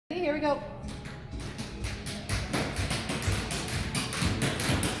here we go.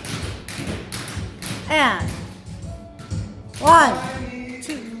 And 1,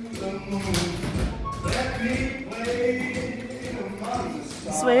 2.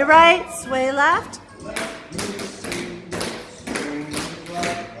 Sway right, sway left.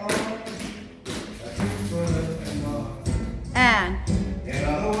 And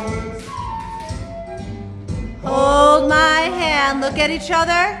hold my hand, look at each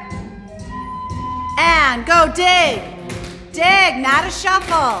other. And go dig. Dig, not a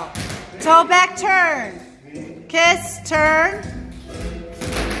shuffle. Toe back turn. Kiss, turn.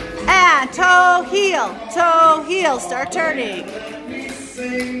 And toe, heel, start turning.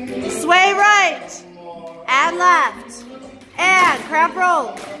 Sway right and left. And cramp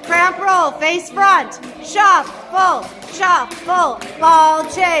roll, face front. Shuffle, ball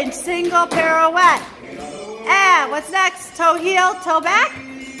change, single pirouette. And what's next? Toe heel, toe back.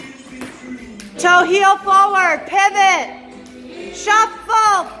 Toe heel forward, pivot.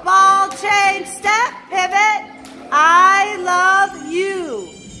 Shuffle, ball change, step, pivot. I love you.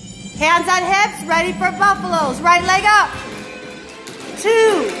 Hands on hips, ready for buffaloes. Right leg up.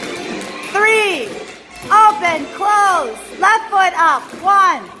 2, 3, open, close. Left foot up.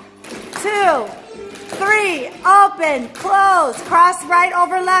 1, 2, 3, open, close. Cross right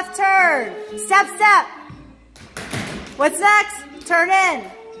over left, turn. Step, step. What's next? Turn in.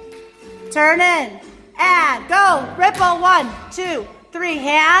 Turn in. And go. Ripple. 1, 2, 3.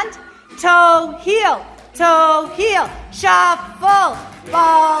 Hand, toe, heel. Shuffle,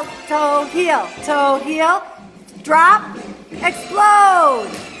 ball, toe, heel. Drop, explode.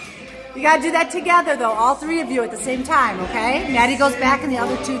 You gotta do that together though, all 3 of you at the same time, okay? Maddie goes back and the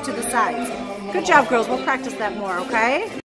other 2 to the sides. Good job, girls. We'll practice that more, okay?